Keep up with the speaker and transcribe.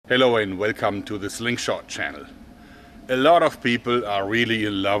Hello and welcome to the Slingshot channel. A lot of people are really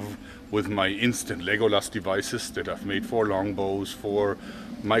in love with my instant Legolas devices that I've made for longbows, for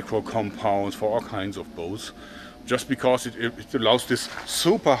micro compounds, for all kinds of bows. Just because it allows this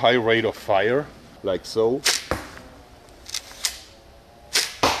super high rate of fire, like so.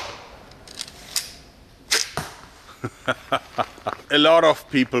 A lot of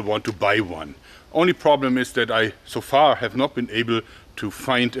people want to buy one. Only problem is that I so far have not been able to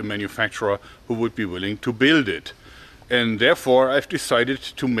find a manufacturer who would be willing to build it. And therefore I've decided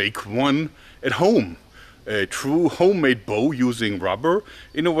to make one at home. A true homemade bow using rubber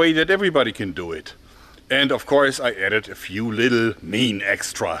in a way that everybody can do it. And of course I added a few little mean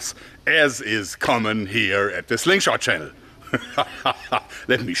extras, as is common here at the Slingshot channel.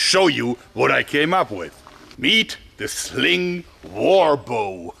 Let me show you what I came up with. Meet the Sling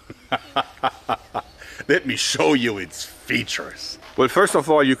Warbow. Let me show you its features. Well, first of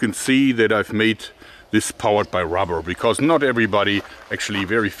all, you can see that I've made this powered by rubber, because not everybody, actually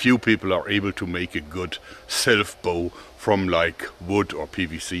very few people, are able to make a good self bow from like wood or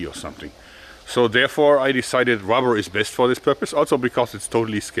PVC or something. So therefore I decided rubber is best for this purpose, also because it's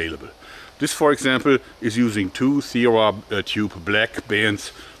totally scalable. This, for example, is using 2 Thera tube black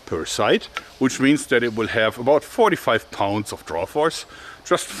bands per side, which means that it will have about 45 pounds of draw force,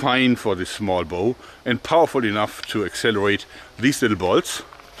 just fine for this small bow, and powerful enough to accelerate these little bolts.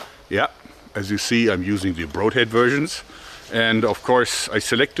 Yeah, as you see, I'm using the broadhead versions, and of course I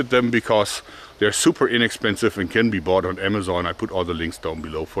selected them because they're super inexpensive and can be bought on Amazon. I put all the links down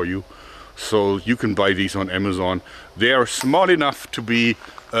below for you, so you can buy these on Amazon. They are small enough to be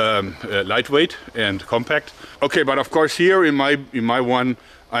lightweight and compact. Okay, but of course here in my one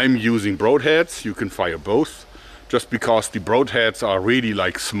I'm using broadheads. You can fire both, just because the broadheads are really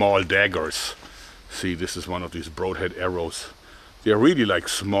like small daggers. See, this is one of these broadhead arrows. They are really like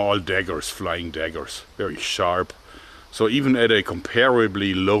small daggers, flying daggers, very sharp. So even at a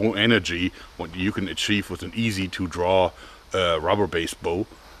comparably low energy, what you can achieve with an easy to draw rubber-based bow,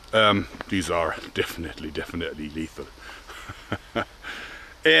 these are definitely lethal.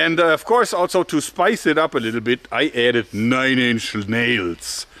 And of course, also to spice it up a little bit, I added 9-inch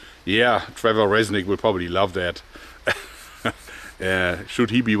nails. Yeah, Trevor Resnick will probably love that.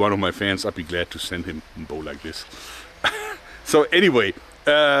 Should he be one of my fans, I'd be glad to send him a bow like this. So anyway,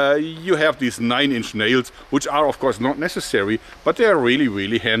 you have these 9-inch nails, which are of course not necessary, but they are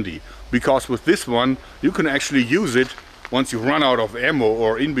really handy. Because with this one, you can actually use it once you run out of ammo,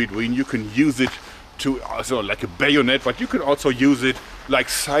 or in between, you can use it to also like a bayonet, but you can also use it like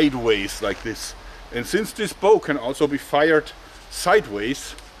sideways, like this. And since this bow can also be fired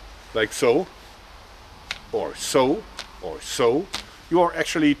sideways, like so, or so, or so, you are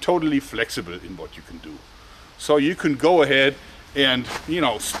actually totally flexible in what you can do. So you can go ahead and, you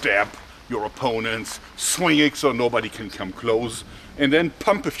know, stab your opponents, swing it so nobody can come close, and then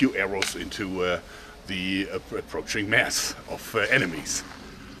pump a few arrows into the approaching mass of enemies.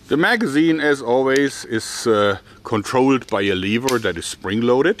 The magazine, as always, is controlled by a lever that is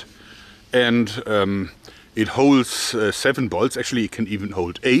spring-loaded, and it holds 7 bolts. Actually, it can even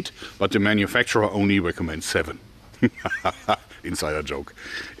hold 8, but the manufacturer only recommends 7. Insider joke.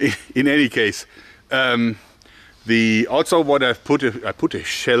 In any case, also what I put a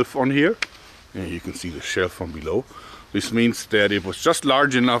shelf on here. Yeah, you can see the shelf from below. This means that it was just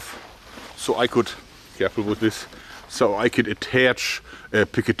large enough so I could, careful with this, so I could attach a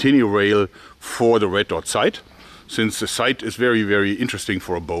Picatinny rail for the red dot sight, since the sight is very interesting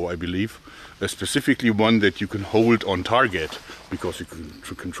for a bow, I believe. Specifically one that you can hold on target, because you can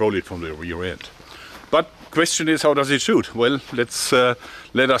control it from the rear end. But question is, how does it shoot? Well,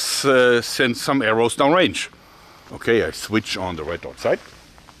 let us send some arrows downrange. Okay, I switch on the red dot sight.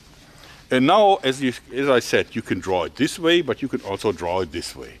 And now, as I said, you can draw it this way, but you can also draw it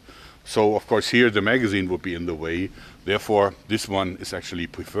this way. So of course here the magazine would be in the way, therefore this one is actually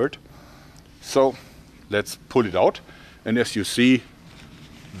preferred. So let's pull it out, and as you see,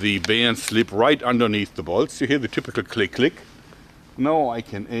 the bands slip right underneath the bolts. You hear the typical click. Now I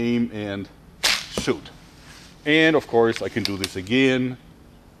can aim and shoot. And of course I can do this again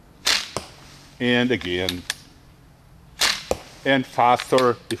and again and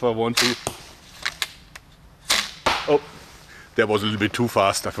faster if I want to. Oh, that was a little bit too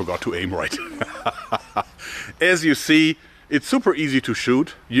fast. I forgot to aim right. As you see, it's super easy to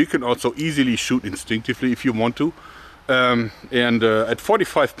shoot. You can also easily shoot instinctively if you want to. At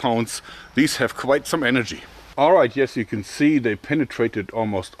 45 pounds, these have quite some energy. Alright, yes, you can see they penetrated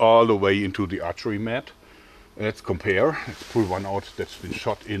almost all the way into the archery mat. Let's compare. Let's pull one out that's been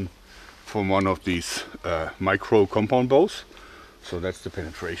shot in from one of these micro compound bows. So that's the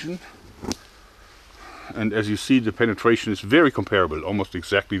penetration. And as you see, the penetration is very comparable, almost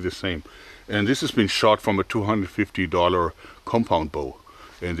exactly the same. And this has been shot from a $250 compound bow.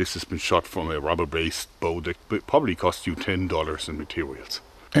 And this has been shot from a rubber-based bow that probably cost you $10 in materials.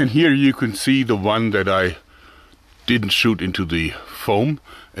 And here you can see the one that I didn't shoot into the foam.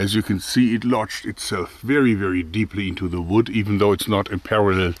 As you can see, it lodged itself very, very deeply into the wood, even though it's not in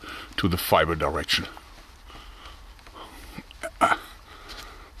parallel to the fiber direction.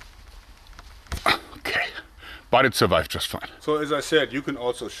 Okay, but it survived just fine. So as I said, you can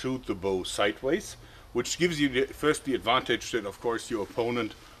also shoot the bow sideways, which gives you first the advantage that, of course, your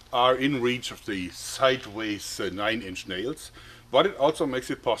opponent are in reach of the sideways 9-inch nails, but it also makes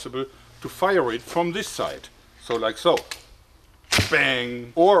it possible to fire it from this side. So like so,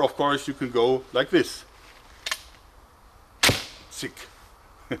 bang, or of course you can go like this, sick,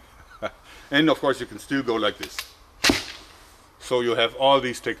 and of course you can still go like this. So you have all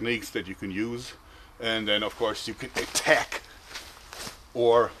these techniques that you can use, and then of course you can attack,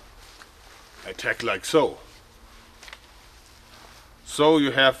 or attack like so. So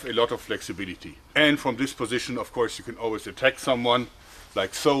you have a lot of flexibility. And from this position, of course, you can always attack someone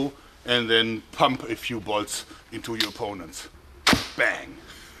like so, and then pump a few bolts into your opponents. Bang!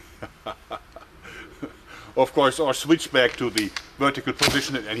 Of course, or switch back to the vertical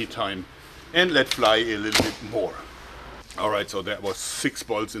position at any time and let fly a little bit more. Alright, so that was 6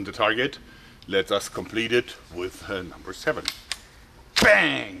 bolts in the target. Let us complete it with number 7.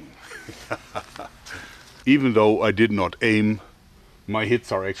 Bang! Even though I did not aim, my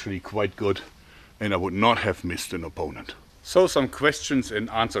hits are actually quite good and I would not have missed an opponent. So some questions and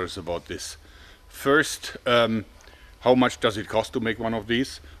answers about this. First, how much does it cost to make one of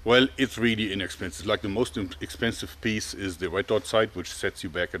these? Well, it's really inexpensive. Like the most expensive piece is the red dot sight, which sets you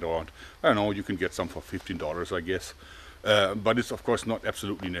back at around, I don't know, you can get some for $15, I guess. But it's of course not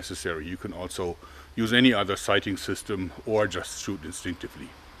absolutely necessary. You can also use any other sighting system or just shoot instinctively.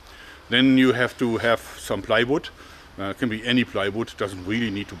 Then you have to have some plywood. It can be any plywood, it doesn't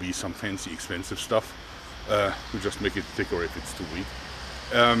really need to be some fancy expensive stuff. You just make it thicker if it's too weak.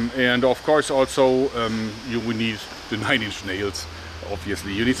 And of course also you will need the 9-inch nails,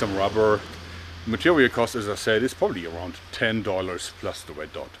 obviously. You need some rubber. Material cost, as I said, is probably around $10 plus the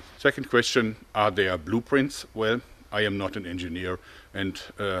red dot. Second question, are there blueprints? Well, I am not an engineer and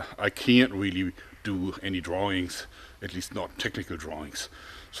I can't really do any drawings, at least not technical drawings.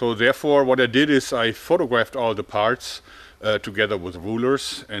 So therefore what I did is I photographed all the parts together with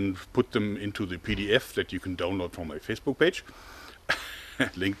rulers and put them into the PDF that you can download from my Facebook page.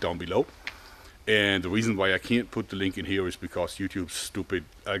 Link down below. And the reason why I can't put the link in here is because YouTube's stupid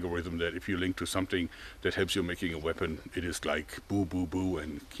algorithm that if you link to something that helps you making a weapon, it is like boo boo boo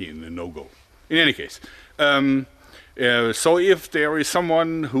and no-go. In any case, so if there is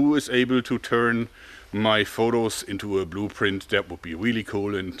someone who is able to turn my photos into a blueprint, that would be really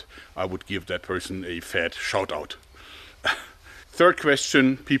cool and I would give that person a fat shout out. Third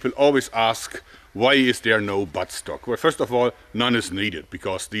question, people always ask, why is there no buttstock? Well, first of all, none is needed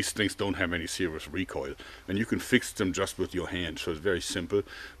because these things don't have any serious recoil and you can fix them just with your hand, so it's very simple.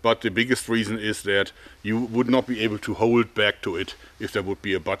 But the biggest reason is that you would not be able to hold back to it if there would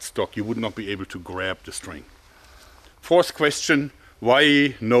be a buttstock. You would not be able to grab the string. Fourth question,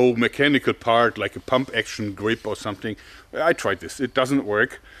 why no mechanical part like a pump action grip or something? I tried this, it doesn't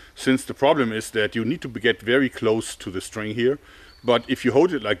work, since the problem is that you need to get very close to the string here. But if you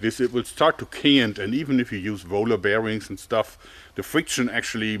hold it like this, it will start to cant, and even if you use roller bearings and stuff, the friction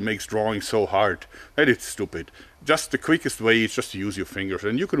actually makes drawing so hard that it's stupid. Just the quickest way is just to use your fingers,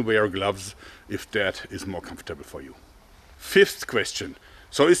 and you can wear gloves if that is more comfortable for you. Fifth question.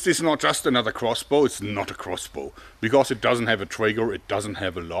 So is this not just another crossbow? It's not a crossbow, because it doesn't have a trigger, it doesn't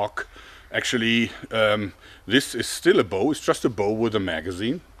have a lock. Actually, this is still a bow, it's just a bow with a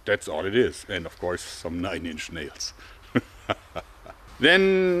magazine. That's all it is, and of course some 9-inch nails.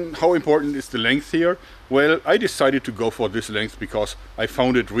 Then, how important is the length here? Well, I decided to go for this length because I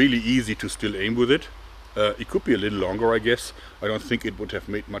found it really easy to still aim with it. It could be a little longer, I guess. I don't think it would have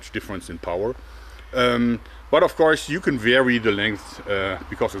made much difference in power. But of course, you can vary the length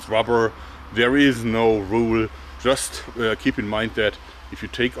because it's rubber. There is no rule. Just keep in mind that if you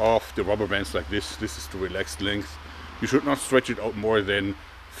take off the rubber bands like this, this is the relaxed length. You should not stretch it out more than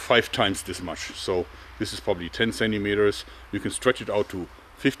 5 times this much. So this is probably 10 centimeters. You can stretch it out to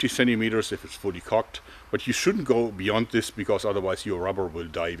 50 centimeters if it's fully cocked, but you shouldn't go beyond this because otherwise your rubber will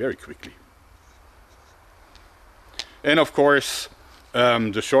die very quickly. And of course,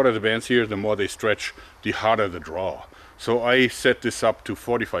 the shorter the bands here, the more they stretch, the harder the draw. So I set this up to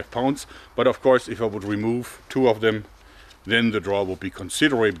 45 pounds, but of course if I would remove 2 of them, then the draw would be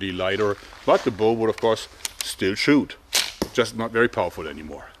considerably lighter, but the bow would of course still shoot, just not very powerful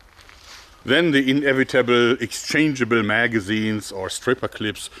anymore. Then the inevitable exchangeable magazines or stripper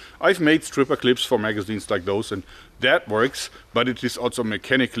clips. I've made stripper clips for magazines like those, and that works, but it is also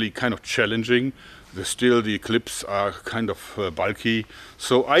mechanically kind of challenging. Still the clips are kind of bulky,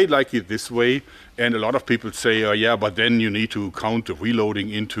 so I like it this way. And a lot of people say, oh yeah, but then you need to count the reloading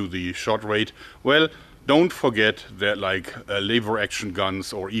into the shot rate. Well, don't forget that like lever action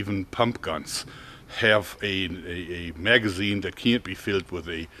guns or even pump guns have a magazine that can't be filled with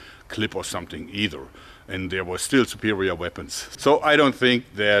a clip or something either, and there were still superior weapons. So I don't think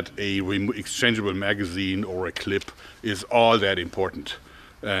that a exchangeable magazine or a clip is all that important.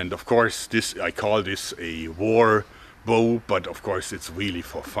 And of course I call this a war bow, but of course it's really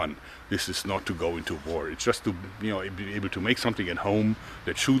for fun. This is not to go into war, it's just to be able to make something at home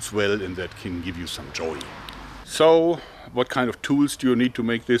that shoots well and that can give you some joy. So what kind of tools do you need to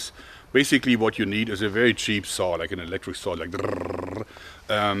make this? Basically what you need is a very cheap saw, like an electric saw, like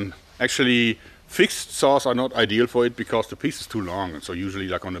actually fixed saws are not ideal for it because the piece is too long, and so usually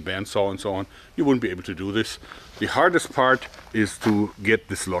like on a bandsaw and so on you wouldn't be able to do this. The hardest part is to get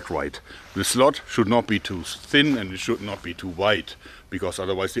the slot right. The slot should not be too thin and it should not be too wide, because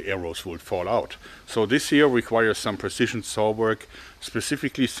otherwise the arrows will fall out. So this here requires some precision saw work,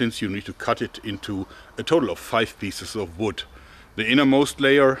 specifically since you need to cut it into a total of 5 pieces of wood. The innermost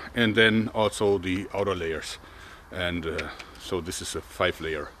layer and then also the outer layers. And so this is a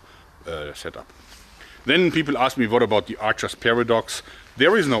 5-layer setup. Then people ask me, what about the Archer's Paradox?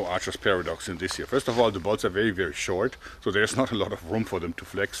 There is no Archer's Paradox in this here. First of all, the bolts are very, very short, so there's not a lot of room for them to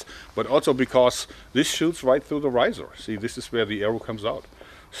flex. But also because this shoots right through the riser. See, this is where the arrow comes out.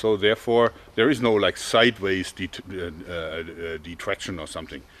 So therefore, there is no like sideways detraction or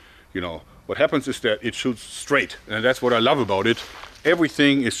something. You know, what happens is that it shoots straight, and that's what I love about it.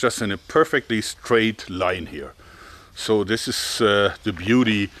 Everything is just in a perfectly straight line here. So this is the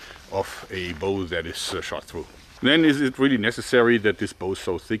beauty of a bow that is shot through. Then is it really necessary that this bow is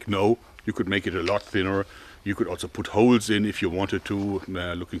so thick? No, you could make it a lot thinner. You could also put holes in if you wanted to,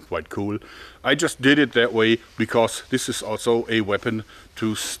 looking quite cool. I just did it that way because this is also a weapon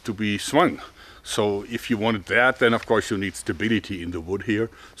to be swung. So if you wanted that, then of course you need stability in the wood here,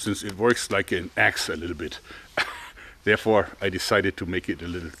 since it works like an axe a little bit. Therefore I decided to make it a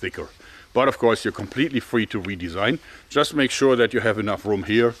little thicker. But of course you're completely free to redesign. Just make sure that you have enough room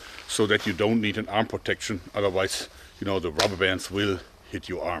here so that you don't need an arm protection. Otherwise, you know, the rubber bands will hit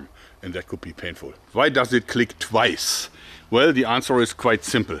your arm and that could be painful. Why does it click twice? Well, the answer is quite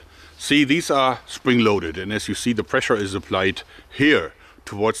simple. See, these are spring-loaded, and as you see, the pressure is applied here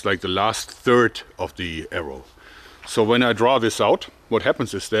towards like the last third of the arrow. So when I draw this out, what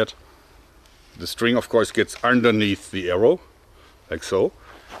happens is that the string of course gets underneath the arrow, like so.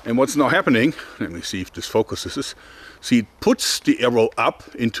 And what's now happening, let me see if this focuses, see, it puts the arrow up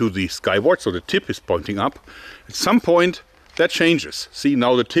into the skyward, so the tip is pointing up. At some point that changes. See,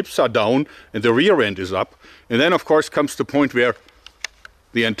 now the tips are down and the rear end is up. And then of course comes the point where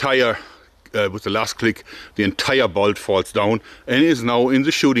the entire, with the last click, the entire bolt falls down and is now in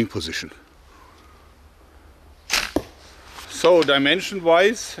the shooting position. So dimension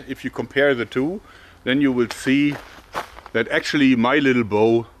wise, if you compare the two, then you will see that actually my little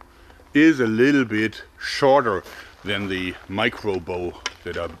bow is a little bit shorter than the micro bow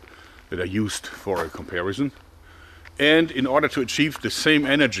that I used for a comparison. And in order to achieve the same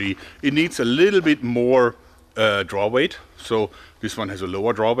energy, it needs a little bit more draw weight. So this one has a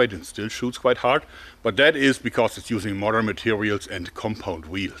lower draw weight and still shoots quite hard, but that is because it's using modern materials and compound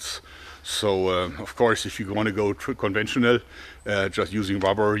wheels. So of course, if you want to go conventional, just using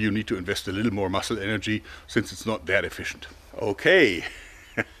rubber, you need to invest a little more muscle energy since it's not that efficient. Okay,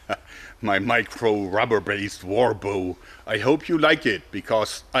 my micro rubber-based Warbow. I hope you like it,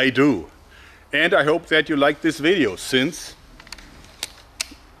 because I do. And I hope that you like this video, since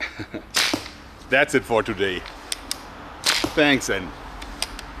that's it for today. Thanks and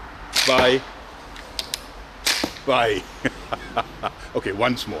bye. Bye. Okay,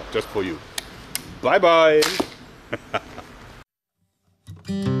 once more, just for you. Bye bye.